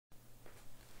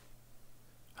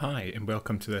Hi and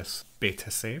welcome to this beta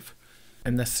save.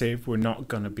 In this save we're not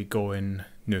going to be going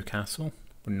Newcastle,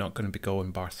 we're not going to be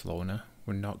going Barcelona,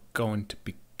 we're not going to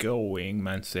be going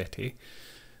Man City.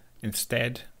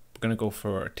 Instead we're going to go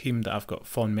for a team that I've got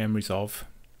fond memories of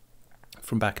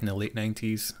from back in the late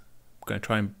 90s. We're going to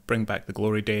try and bring back the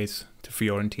glory days to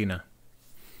Fiorentina.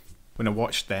 When I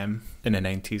watched them in the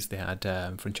 90s they had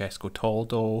Francesco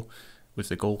Toldo was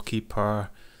the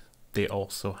goalkeeper. They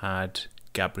also had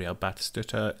Gabriel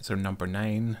Batistuta as their number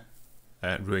 9.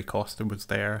 Rui Costa was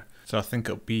there. So I think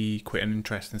it'll be quite an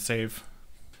interesting save.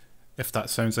 If that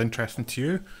sounds interesting to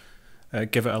you,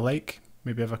 give it a like,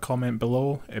 maybe have a comment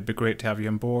below. It'd be great to have you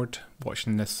on board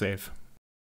watching this save.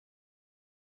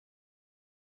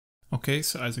 Okay,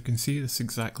 so as you can see, this is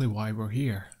exactly why we're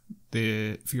here.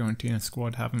 The Fiorentina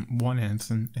squad haven't won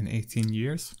anything in 18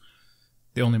 years.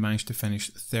 They only managed to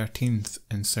finish 13th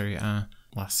in Serie A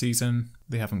last season.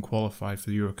 They haven't qualified for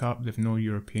the Euro Cup. They have no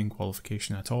European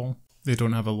qualification at all. They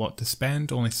don't have a lot to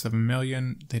spend, only 7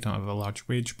 million. They don't have a large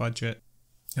wage budget.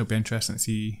 It'll be interesting to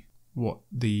see what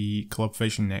the club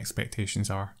vision and expectations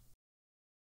are.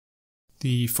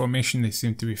 The formation they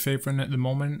seem to be favouring at the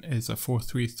moment is a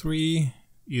 4-3-3,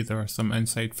 either some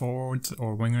inside forwards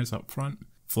or wingers up front.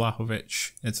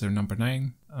 Vlahovic is their number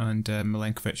 9 and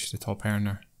Milenkovic the top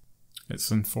earner.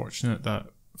 It's unfortunate that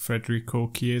Federico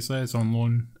Chiesa is on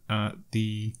loan at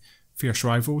the fierce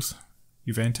rivals,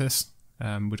 Juventus.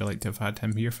 Would have liked to have had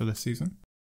him here for this season.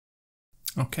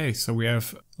 Okay, so we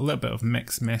have a little bit of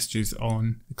mixed messages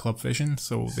on the club vision.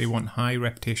 So they want high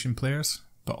reputation players,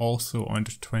 but also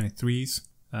under 23s.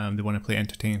 They want to play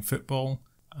entertaining football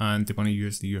and they want to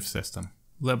use the youth system.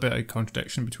 A little bit of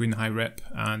contradiction between the high rep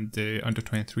and the under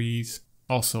 23s.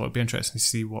 Also, it'll be interesting to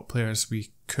see what players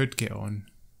we could get on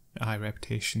a high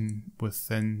reputation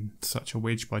within such a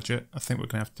wage budget. I think we're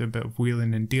going to have to do a bit of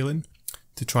wheeling and dealing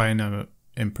to try and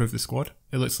improve the squad.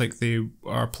 It looks like they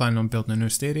are planning on building a new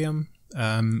stadium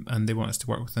and they want us to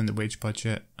work within the wage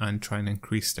budget and try and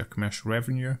increase their commercial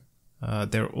revenue.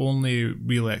 Their only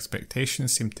real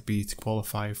expectations seem to be to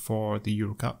qualify for the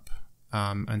Euro Cup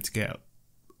and to get a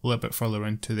little bit further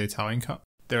into the Italian Cup.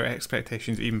 Their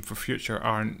expectations even for future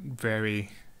aren't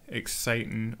very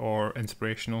exciting or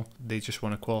inspirational. They just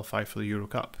want to qualify for the Euro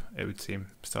Cup, it would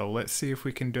seem. So let's see if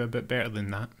we can do a bit better than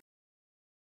that.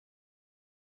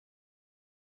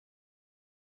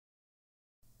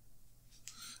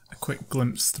 A quick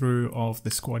glimpse through of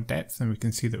the squad depth and we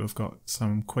can see that we've got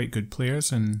some quite good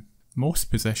players in most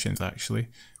positions actually.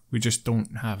 We just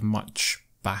don't have much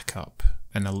backup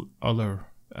in other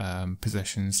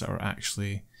positions that are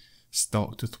actually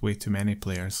stocked with way too many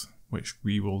players, which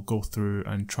we will go through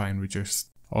and try and reduce.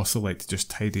 Also like to just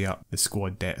tidy up the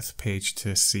squad depth page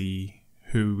to see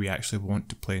who we actually want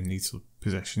to play in these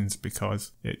positions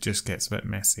because it just gets a bit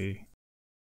messy.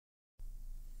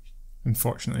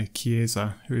 Unfortunately,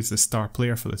 Chiesa, who is the star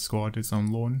player for the squad, is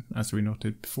on loan, as we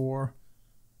noted before.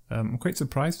 I'm quite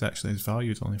surprised actually his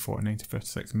value is only 49 to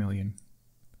 56 million.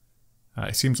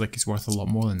 It seems like he's worth a lot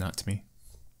more than that to me.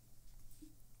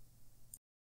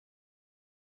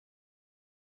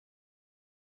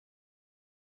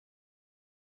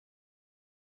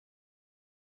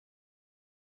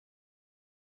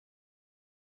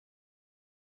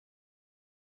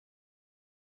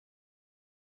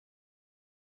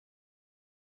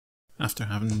 After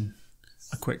having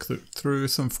a quick look through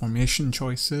some formation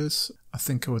choices, I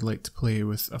think I would like to play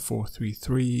with a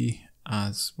 4-3-3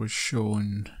 as was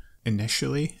shown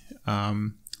initially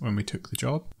when we took the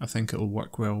job. I think it will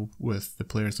work well with the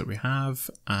players that we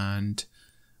have and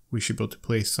we should be able to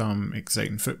play some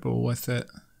exciting football with it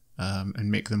and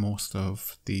make the most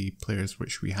of the players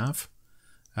which we have.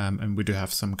 And we do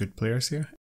have some good players here.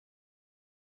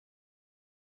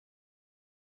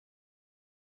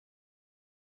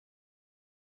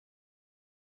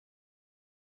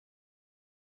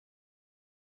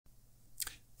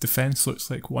 Defence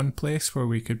looks like one place where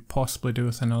we could possibly do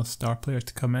with another star player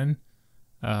to come in.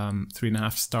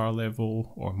 3.5 star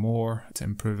level or more to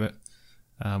improve it.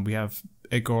 We have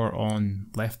Igor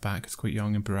on left back, it's quite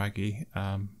young, and Biraghi,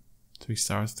 3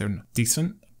 stars, they're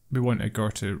decent. We want Igor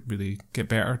to really get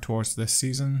better towards this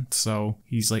season, so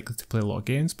he's likely to play a lot of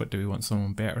games, but do we want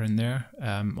someone better in there?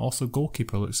 Also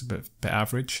goalkeeper looks a bit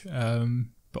average,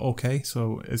 but okay,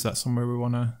 so is that somewhere we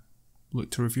want to look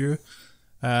to review?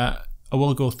 I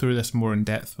will go through this more in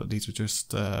depth, but these are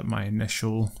just my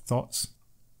initial thoughts.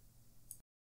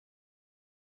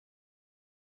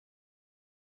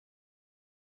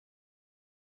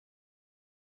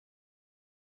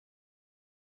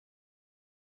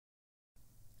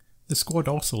 The squad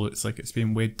also looks like it's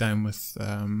been weighed down with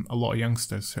a lot of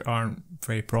youngsters who aren't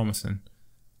very promising.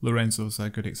 Lorenzo's a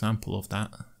good example of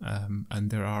that, and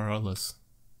there are others.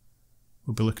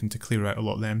 We'll be looking to clear out a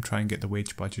lot of them, try and get the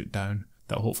wage budget down.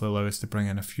 That'll hopefully allow us to bring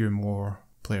in a few more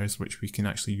players which we can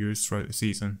actually use throughout the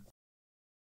season.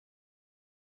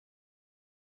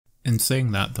 In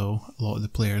saying that though, a lot of the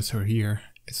players who are here,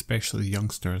 especially the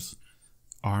youngsters,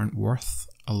 aren't worth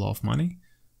a lot of money.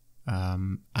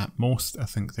 At most, I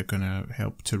think they're going to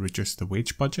help to reduce the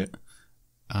wage budget,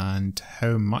 and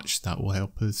how much that will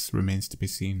help us remains to be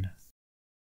seen.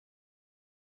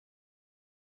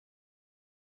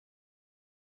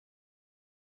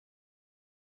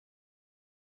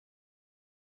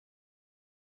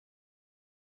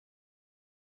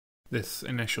 This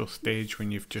initial stage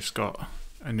when you've just got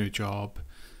a new job,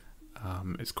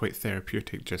 it's quite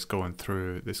therapeutic just going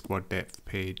through the squad depth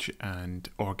page and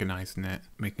organising it,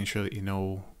 making sure that you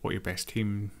know what your best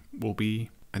team will be,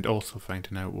 and also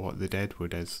finding out what the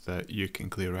deadwood is that you can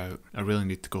clear out. I really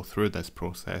need to go through this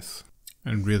process,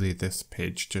 and really this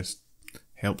page just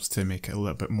helps to make it a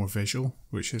little bit more visual,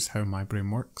 which is how my brain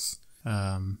works.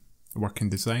 Work in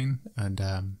design,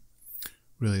 and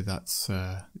really that's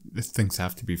things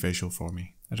have to be visual for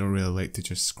me. I don't really like to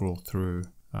just scroll through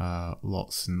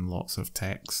lots and lots of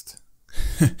text.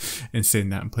 In saying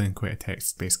that, I'm playing quite a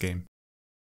text-based game.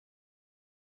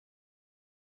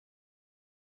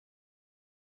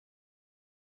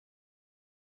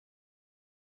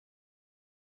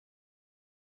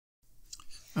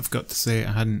 I've got to say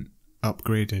I hadn't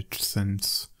upgraded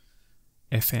since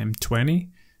FM20,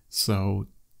 so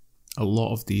a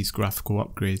lot of these graphical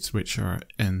upgrades which are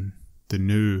in the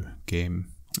new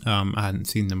game, I hadn't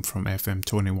seen them from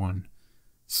FM21.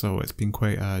 So it's been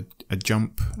quite a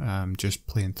jump just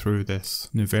playing through this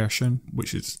new version,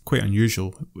 which is quite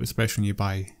unusual, especially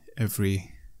when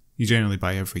you generally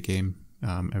buy every game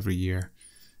every year,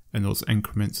 and those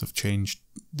increments of change,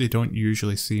 they don't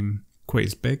usually seem quite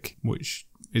as big, which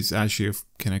is as you've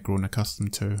kind of grown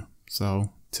accustomed to.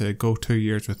 So to go 2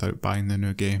 years without buying the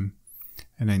new game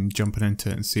and then jumping into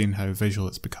it and seeing how visual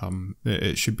it's become,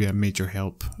 it should be a major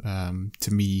help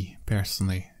to me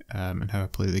personally and how I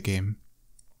play the game.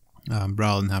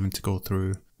 Rather than having to go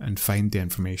through and find the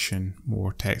information,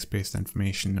 more text-based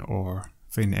information, or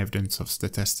find evidence of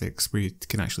statistics where you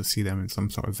can actually see them in some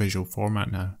sort of visual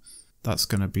format now. That's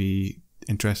going to be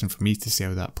interesting for me to see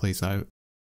how that plays out.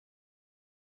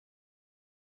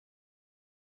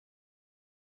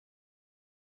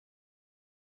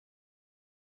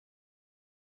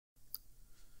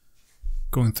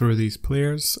 Going through these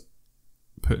players,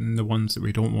 putting the ones that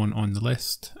we don't want on the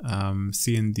list,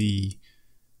 seeing the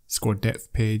squad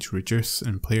depth page reduce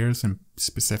in players in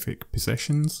specific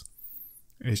positions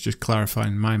is just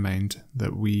clarifying in my mind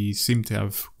that we seem to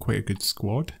have quite a good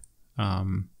squad.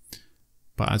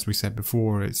 But as we said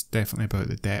before, it's definitely about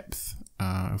the depth.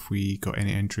 If we got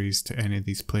any injuries to any of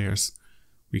these players,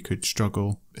 we could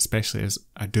struggle, especially as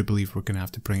I do believe we're going to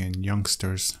have to bring in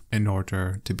youngsters in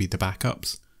order to be the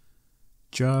backups.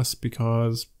 Just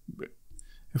because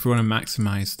if we want to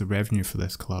maximise the revenue for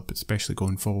this club, especially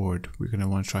going forward, we're going to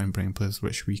want to try and bring players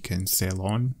which we can sell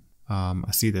on.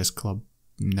 I see this club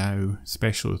now,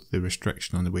 especially with the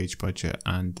restriction on the wage budget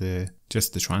and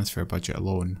just the transfer budget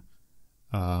alone,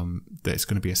 that it's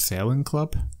going to be a selling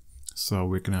club. So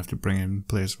we're going to have to bring in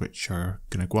players which are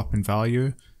going to go up in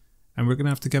value, and we're going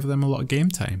to have to give them a lot of game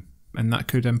time. And that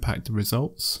could impact the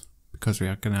results, because we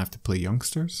are going to have to play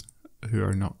youngsters who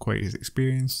are not quite as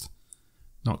experienced,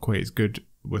 not quite as good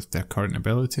with their current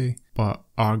ability, but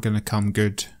are going to come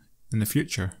good in the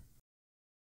future.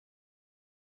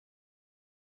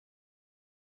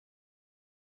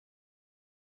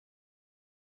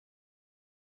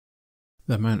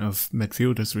 The amount of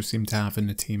midfielders we seem to have in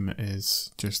the team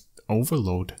is just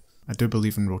overload. I do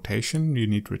believe in rotation. You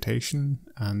need rotation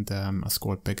and a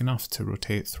squad big enough to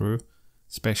rotate through,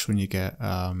 especially when you get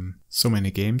so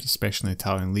many games, especially in the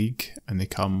Italian league, and they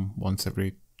come once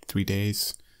every 3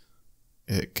 days.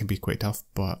 It can be quite tough,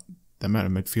 but the amount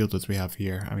of midfielders we have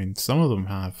here, I mean, some of them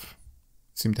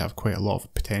seem to have quite a lot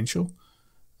of potential.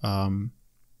 However,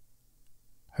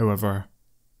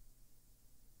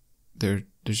 there's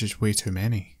just way too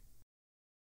many.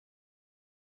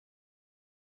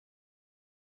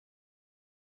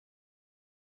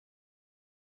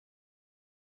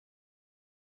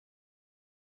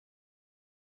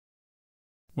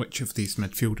 Which of these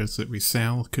midfielders that we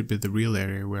sell could be the real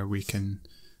area where we can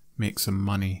make some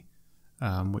money,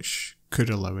 which could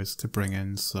allow us to bring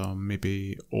in some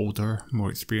maybe older, more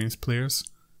experienced players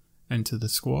into the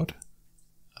squad,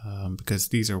 because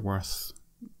these are worth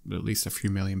at least a few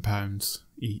 £1 million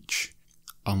each,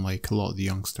 unlike a lot of the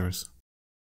youngsters.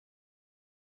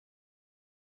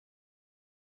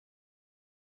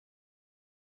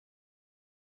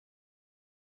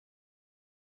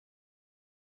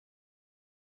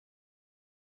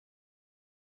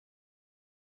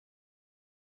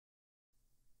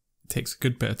 takes a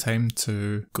good bit of time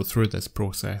to go through this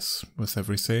process with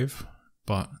every save,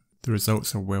 but the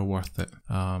results are well worth it.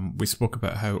 We spoke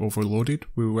about how overloaded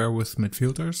we were with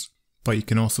midfielders, but you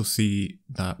can also see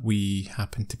that we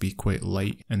happen to be quite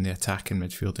light in the attack and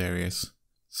midfield areas.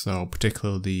 So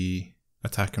particularly the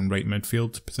attack and right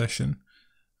midfield position,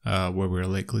 where we're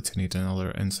likely to need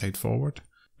another inside forward,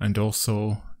 and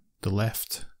also the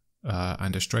left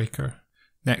and a striker.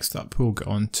 Next up, we'll get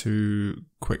on to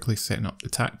quickly setting up the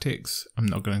tactics. I'm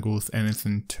not going to go with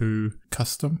anything too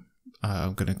custom.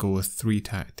 I'm going to go with 3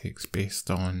 tactics based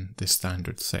on the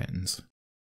standard settings.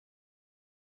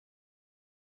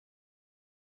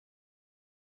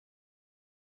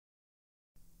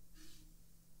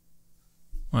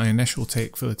 My initial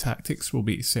take for the tactics will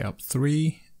be to set up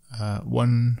 3,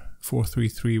 1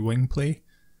 4-3-3 wing play,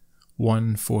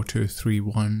 1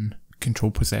 4-2-3-1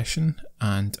 control possession,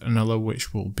 and another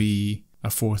which will be a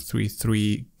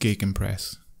 4-3-3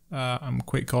 gegenpress. I'm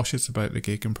quite cautious about the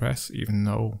gegenpress, even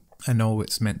though I know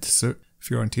it's meant to suit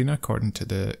Fiorentina according to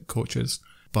the coaches,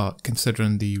 but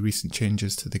considering the recent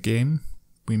changes to the game,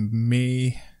 we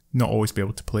may not always be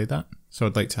able to play that. So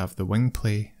I'd like to have the wing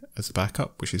play as a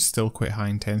backup, which is still quite high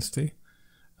intensity,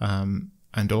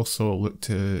 and also look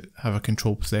to have a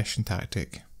control possession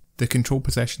tactic. The control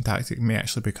possession tactic may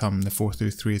actually become the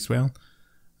 4-3-3 as well,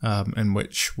 in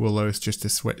which will allow us just to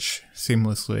switch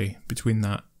seamlessly between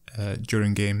that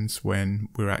during games when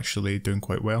we're actually doing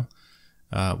quite well,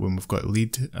 when we've got a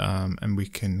lead, and we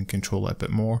can control it a bit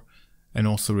more, and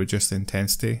also reduce the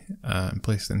intensity and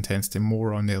place the intensity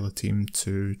more on the other team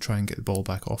to try and get the ball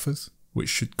back off us, which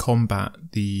should combat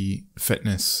the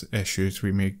fitness issues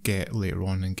we may get later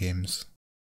on in games.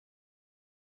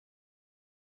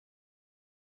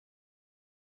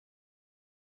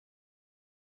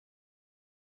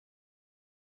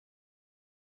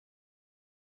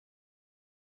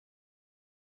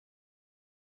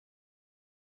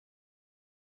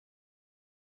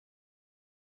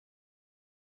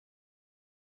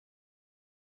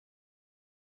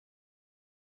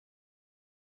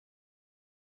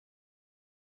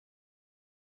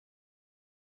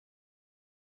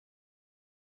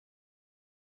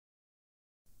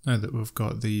 Now that we've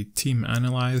got the team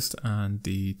analysed and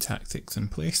the tactics in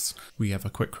place, we have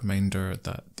a quick reminder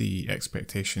that the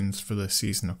expectations for this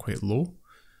season are quite low.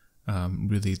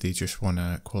 Really, they just want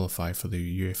to qualify for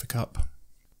the UEFA Cup.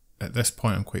 At this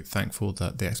point, I'm quite thankful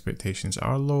that the expectations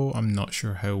are low. I'm not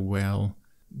sure how well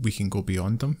we can go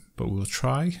beyond them, but we'll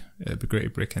try. It'd be great to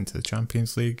break into the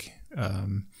Champions League,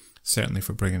 certainly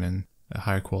for bringing in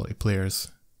higher quality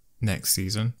players next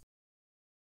season.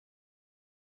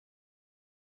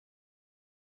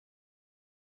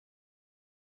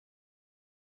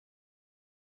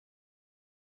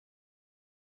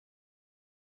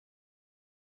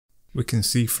 We can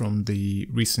see from the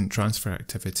recent transfer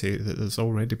activity that there's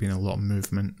already been a lot of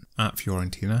movement at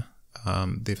Fiorentina.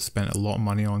 They've spent a lot of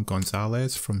money on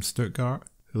Gonzalez from Stuttgart,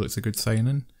 who looks a good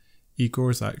signing.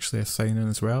 Igor's actually a signing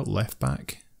as well, left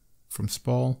back from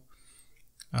Spal.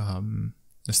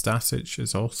 Nastasic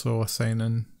is also a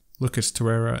signing. Lucas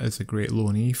Torreira is a great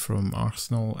loanee from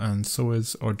Arsenal, and so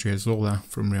is Odriozola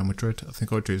from Real Madrid. I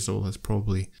think Odriozola is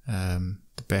probably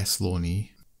the best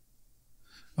loanee.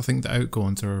 I think the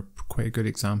outgoings are quite a good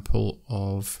example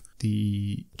of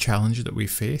the challenge that we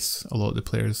face. A lot of the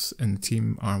players in the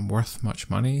team aren't worth much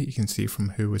money. You can see from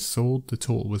who was sold, the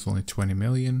total was only 20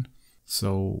 million.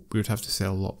 So we would have to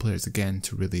sell a lot of players again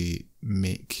to really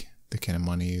make the kind of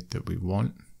money that we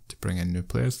want to bring in new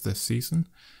players this season.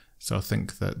 So I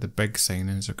think that the big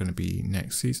signings are going to be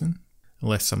next season,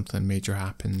 unless something major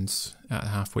happens at the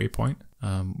halfway point.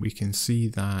 We can see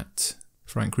that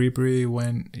Frank Ribery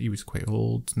went. He was quite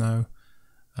old now.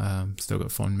 Still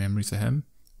got fond memories of him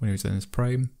when he was in his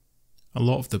prime. A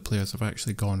lot of the players have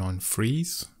actually gone on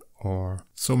frees, or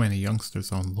so many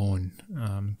youngsters on loan.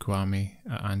 Kwame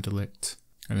at Anderlecht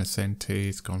and Asante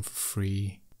has gone for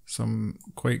free. Some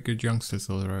quite good youngsters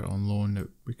though are out on loan that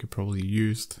we could probably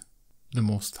use. The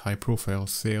most high profile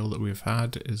sale that we've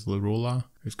had is Lirola,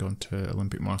 who's gone to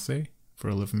Olympique Marseille for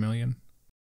 11 million.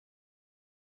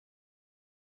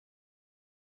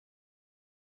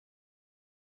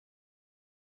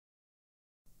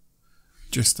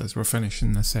 Just as we're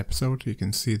finishing this episode, you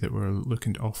can see that we're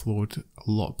looking to offload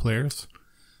a lot of players.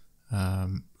 We're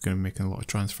going to be making a lot of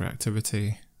transfer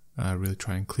activity, really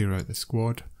try and clear out the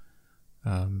squad.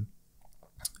 And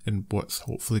what's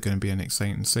hopefully going to be an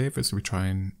exciting save as we try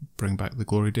and bring back the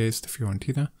glory days to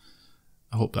Fiorentina.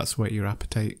 I hope that's whet your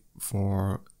appetite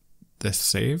for this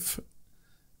save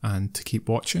and to keep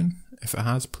watching. If it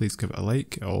has, please give it a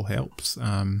like, it all helps.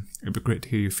 It'd be great to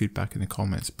hear your feedback in the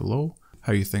comments below.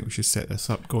 how you think we should set this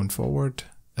up going forward,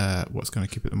 what's going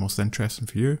to keep it the most interesting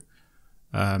for you.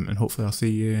 And hopefully I'll see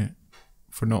you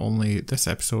for not only this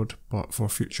episode, but for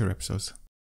future episodes.